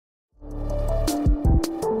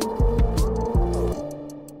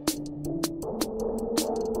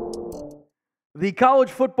The college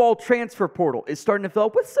football transfer portal is starting to fill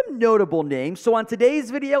up with some notable names. So on today's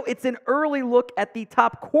video, it's an early look at the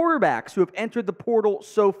top quarterbacks who have entered the portal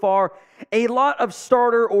so far. A lot of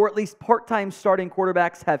starter or at least part-time starting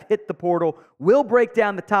quarterbacks have hit the portal. We'll break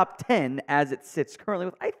down the top 10 as it sits currently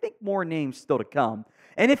with, I think, more names still to come.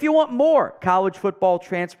 And if you want more college football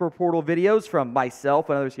transfer portal videos from myself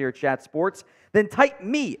and others here at Chat Sports, then type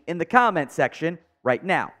me in the comment section right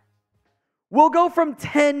now. We'll go from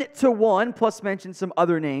 10 to 1, plus mention some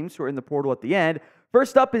other names who are in the portal at the end.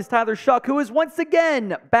 First up is Tyler Shuck, who is once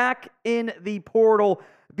again back in the portal.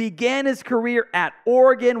 Began his career at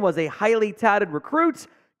Oregon, was a highly touted recruit,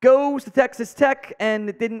 goes to Texas Tech, and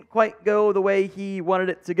it didn't quite go the way he wanted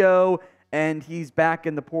it to go, and he's back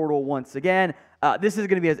in the portal once again. This is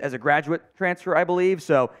going to be as a graduate transfer, I believe,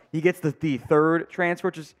 so he gets the third transfer,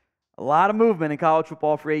 which is a lot of movement in college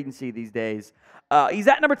football free agency these days. He's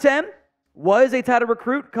at number 10. Was a touted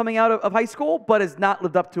recruit coming out of high school, but has not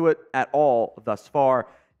lived up to it at all thus far.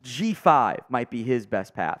 G5 might be his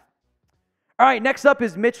best path. All right, next up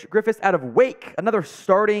is Mitch Griffiths out of Wake, another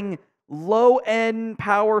starting low-end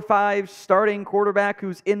Power 5 starting quarterback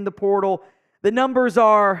who's in the portal. The numbers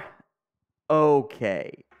are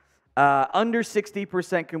okay. Under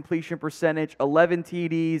 60% completion percentage, 11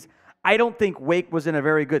 TDs. I don't think Wake was in a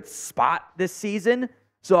very good spot this season,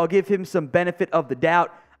 so I'll give him some benefit of the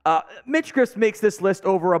doubt. Mitch Griffiths makes this list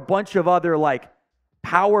over a bunch of other,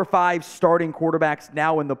 Power 5 starting quarterbacks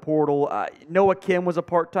now in the portal. Noah Kim was a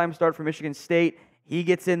part-time starter for Michigan State. He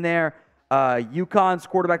gets in there. UConn's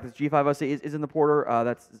quarterback, that's G5 is in the portal.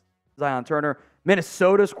 That's Zion Turner.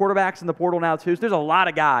 Minnesota's quarterback's in the portal now, too. So there's a lot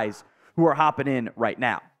of guys who are hopping in right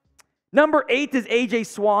now. Number 8 is A.J.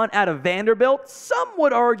 Swan out of Vanderbilt. Some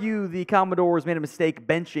would argue the Commodores made a mistake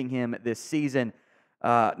benching him this season.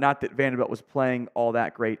 Not that Vanderbilt was playing all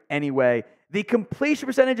that great anyway. The completion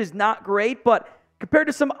percentage is not great, but compared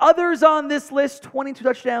to some others on this list, 22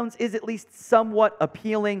 touchdowns is at least somewhat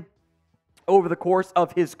appealing over the course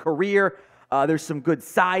of his career. There's some good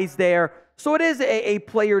size there. So it is a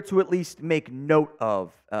player to at least make note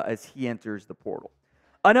of as he enters the portal.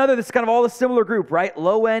 Another that's kind of all a similar group, right?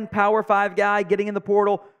 Low-end Power 5 guy getting in the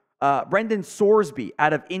portal. Brendan Sorsby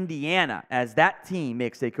out of Indiana as that team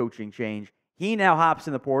makes a coaching change. He now hops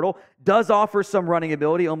in the portal, does offer some running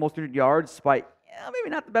ability, almost 100 yards, despite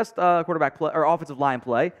maybe not the best quarterback play or offensive line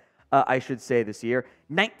play, I should say, this year.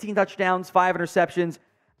 19 touchdowns, 5 interceptions.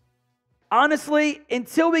 Honestly,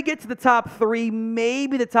 until we get to the top 3,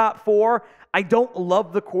 maybe the top 4, I don't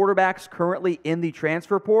love the quarterbacks currently in the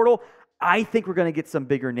transfer portal. I think we're going to get some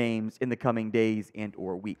bigger names in the coming days and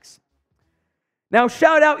or weeks. Now,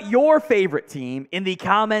 shout out your favorite team in the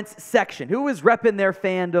comments section. Who is repping their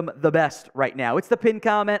fandom the best right now? It's the pinned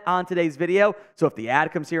comment on today's video. So if the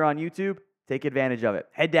ad comes here on YouTube, take advantage of it.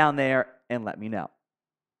 Head down there and let me know.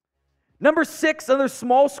 Number 6, another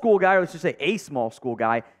small school guy, or let's just say a small school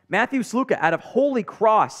guy, Matthew Sluka out of Holy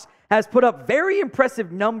Cross, has put up very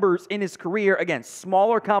impressive numbers in his career. Again,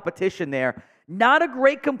 smaller competition there. Not a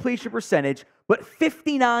great completion percentage, but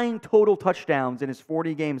 59 total touchdowns in his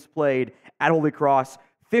 40 games played at Holy Cross,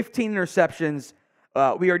 15 interceptions.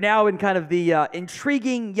 We are now in kind of the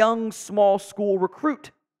intriguing young small school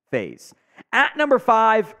recruit phase. At number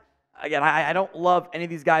 5, again, I don't love any of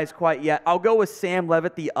these guys quite yet. I'll go with Sam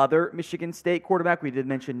Leavitt, the other Michigan State quarterback. We did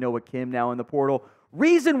mention Noah Kim now in the portal.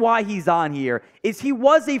 Reason why he's on here is he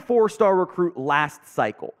was a 4-star recruit last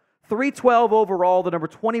cycle. 312 overall, the number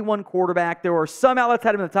 21 quarterback. There were some outlets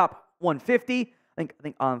had him in the top 150. I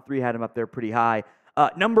think On3 had him up there pretty high.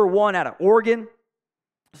 Number 1 out of Oregon.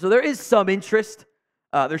 So there is some interest.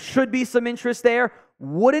 There should be some interest there.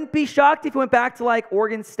 Wouldn't be shocked if he went back to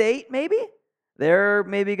Oregon State, maybe. They're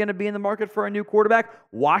maybe going to be in the market for a new quarterback.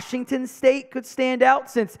 Washington State could stand out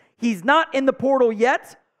since he's not in the portal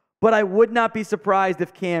yet. But I would not be surprised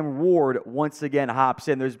if Cam Ward once again hops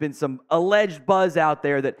in. There's been some alleged buzz out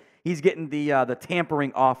there that he's getting the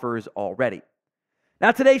tampering offers already.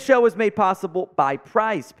 Now, today's show is made possible by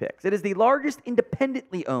Prize Picks. It is the largest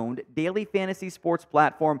independently owned daily fantasy sports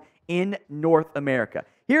platform in North America.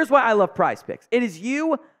 Here's why I love Prize Picks. It is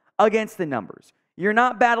you against the numbers. You're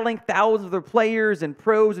not battling thousands of other players and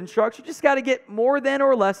pros and sharks. You just got to get more than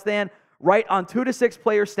or less than right on 2 to 6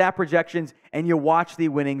 player stat projections, and you watch the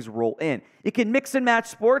winnings roll in. You can mix and match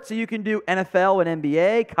sports, so you can do NFL and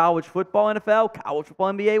NBA, college football, NFL, college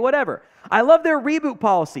football, NBA, whatever. I love their reboot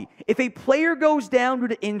policy. If a player goes down due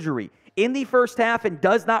to injury in the first half and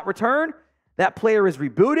does not return, that player is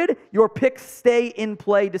rebooted. Your picks stay in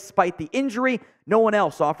play despite the injury. No one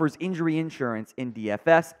else offers injury insurance in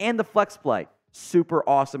DFS, and the flex play. Super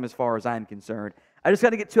awesome as far as I'm concerned. I just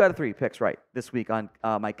got to get 2 out of 3 picks right this week on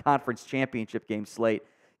my conference championship game slate.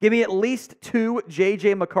 Give me at least 2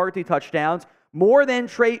 J.J. McCarthy touchdowns, more than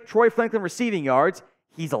Troy Franklin receiving yards.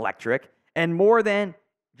 He's electric. And more than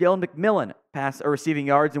Jalen McMillan pass or receiving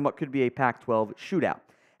yards in what could be a Pac-12 shootout.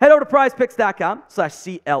 Head over to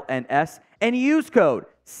prizepicks.com/CLNS and use code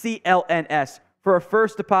CLNS for a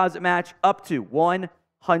first deposit match up to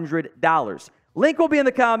 $100. Link will be in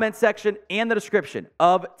the comments section and the description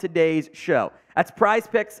of today's show. That's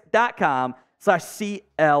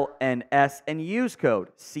prizepicks.com/CLNS and use code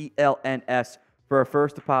CLNS for a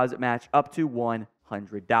first deposit match up to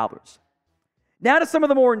 $100. Now to some of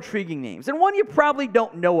the more intriguing names, and one you probably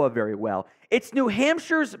don't know of very well. It's New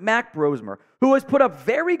Hampshire's Mac Brosmer, who has put up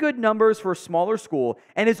very good numbers for a smaller school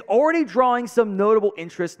and is already drawing some notable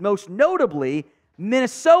interest. Most notably,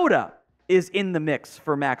 Minnesota is in the mix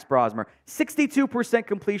for Max Brosmer. 62%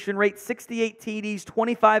 completion rate, 68 TDs,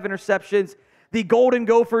 25 interceptions. The Golden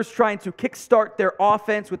Gophers trying to kickstart their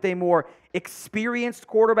offense with a more experienced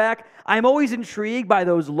quarterback. I'm always intrigued by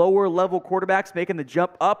those lower-level quarterbacks making the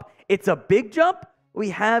jump up. It's a big jump.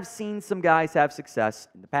 We have seen some guys have success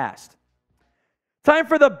in the past. Time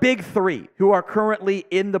for the big 3 who are currently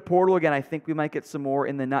in the portal. Again, I think we might get some more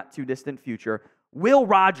in the not-too-distant future. Will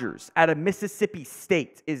Rogers out of Mississippi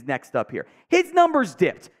State is next up here. His numbers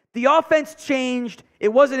dipped. The offense changed. It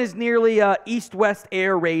wasn't as nearly east-west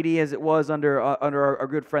air raidy as it was under our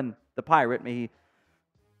good friend the Pirate. May he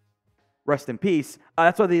rest in peace.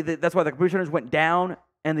 That's why the completion percentage went down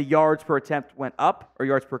and the yards per attempt went up, or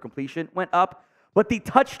yards per completion went up. But the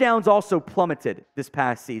touchdowns also plummeted this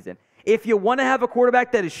past season. If you want to have a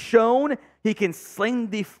quarterback that has shown he can sling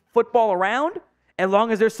the football around, as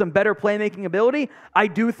long as there's some better playmaking ability, I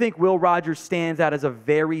do think Will Rogers stands out as a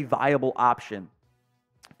very viable option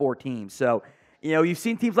for teams. So, you've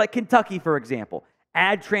seen teams like Kentucky, for example,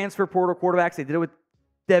 add transfer portal quarterbacks. They did it with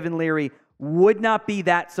Devin Leary. Would not be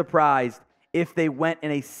that surprised if they went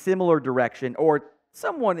in a similar direction or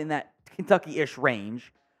someone in that Kentucky-ish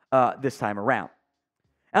range this time around.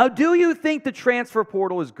 Now, do you think the transfer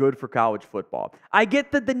portal is good for college football? I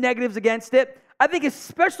get the negatives against it. I think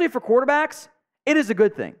especially for quarterbacks, it is a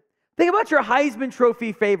good thing. Think about your Heisman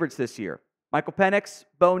Trophy favorites this year. Michael Penix,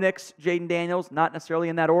 Bo Nix, Jaden Daniels, not necessarily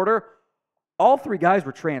in that order. All 3 guys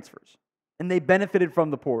were transfers, and they benefited from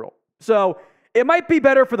the portal. So it might be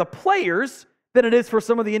better for the players than it is for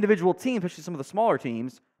some of the individual teams, especially some of the smaller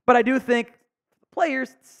teams. But I do think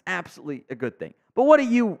players, it's absolutely a good thing. But what do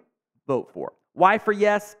you vote for? Y for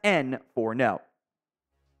yes, N for no.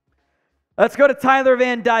 Let's go to Tyler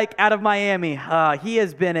Van Dyke out of Miami. He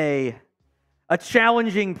has been a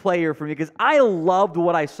challenging player for me because I loved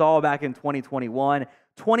what I saw back in 2021.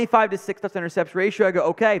 25-6 touchdown interception ratio. I go,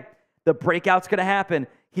 okay, the breakout's going to happen.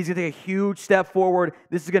 He's going to take a huge step forward.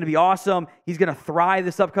 This is going to be awesome. He's going to thrive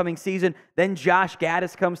this upcoming season. Then Josh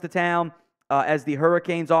Gaddis comes to town as the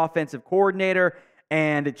Hurricanes offensive coordinator,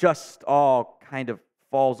 and it just all kind of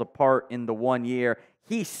falls apart in the 1 year.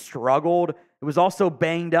 He struggled. It was also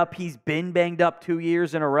banged up. He's been banged up 2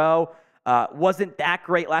 years in a row. Wasn't that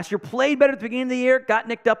great last year. Played better at the beginning of the year. Got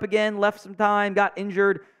nicked up again. Left some time. Got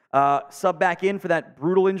injured. Subbed back in for that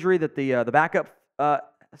brutal injury that the backup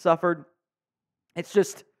suffered. It's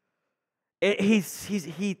just he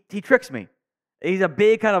tricks me. He's a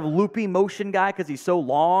big kind of loopy motion guy because he's so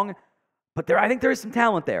long. But I think there is some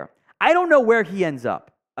talent there. I don't know where he ends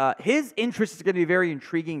up. His interest is going to be very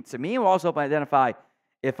intriguing to me. We'll also help identify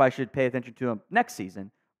if I should pay attention to him next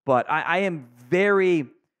season. But I am very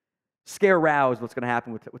scare-roused what's going to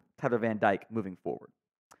happen with Tyler Van Dyke moving forward.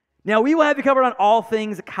 Now, we will have you covered on all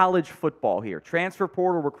things college football here. Transfer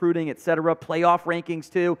portal, recruiting, etc. Playoff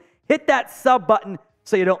rankings, too. Hit that sub button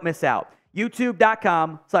so you don't miss out.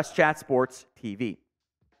 YouTube.com/chatsportstv.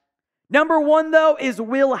 Number 1, though, is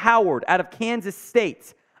Will Howard out of Kansas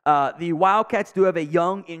State. The Wildcats do have a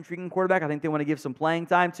young, intriguing quarterback. I think they want to give some playing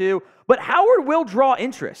time to. But Howard will draw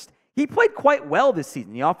interest. He played quite well this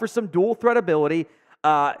season. He offers some dual threat ability.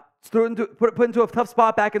 Put into a tough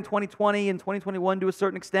spot back in 2020 and 2021 to a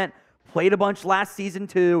certain extent. Played a bunch last season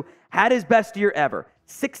too. Had his best year ever.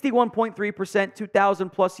 61.3%,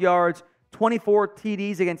 2,000-plus yards, 24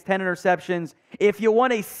 TDs against 10 interceptions. If you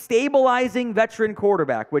want a stabilizing veteran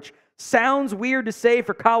quarterback, which sounds weird to say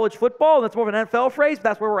for college football, that's more of an NFL phrase, but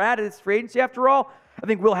that's where we're at. It's free agency after all. I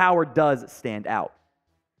think Will Howard does stand out.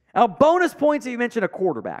 Now, bonus points if you mention a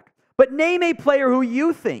quarterback. But name a player who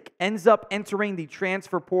you think ends up entering the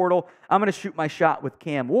transfer portal. I'm going to shoot my shot with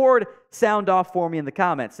Cam Ward. Sound off for me in the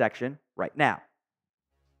comment section right now.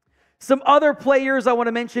 Some other players I want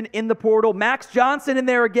to mention in the portal. Max Johnson in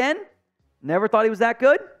there again. Never thought he was that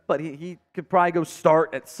good, but he could probably go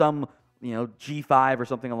start at some G5 or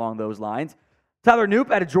something along those lines. Tyler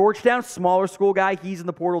Knoop out of Georgetown, smaller school guy. He's in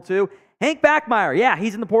the portal too. Hank Backmeyer, yeah,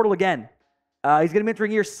 he's in the portal again. He's going to be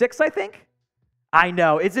entering year 6, I think. I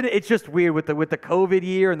know. It's just weird with the COVID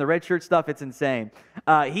year and the redshirt stuff. It's insane.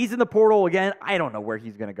 He's in the portal again. I don't know where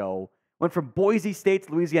he's going to go. Went from Boise State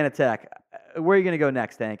to Louisiana Tech. Where are you going to go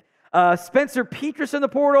next, Hank? Spencer Petras in the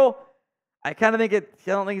portal. I don't think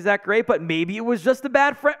he's that great, but maybe it was just a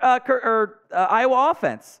bad Iowa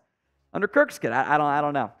offense under Kirkskin. I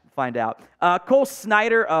don't know. Find out. Cole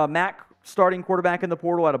Snyder, Mac starting quarterback in the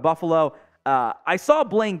portal out of Buffalo. I saw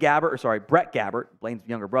Brett Gabbert, Blaine's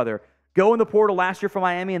younger brother, go in the portal last year for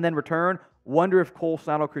Miami and then return. Wonder if Cole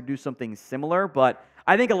Snyder could do something similar, but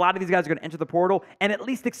I think a lot of these guys are going to enter the portal and at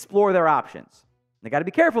least explore their options. They got to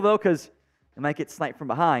be careful, though, because they might get sniped from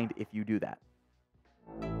behind if you do that.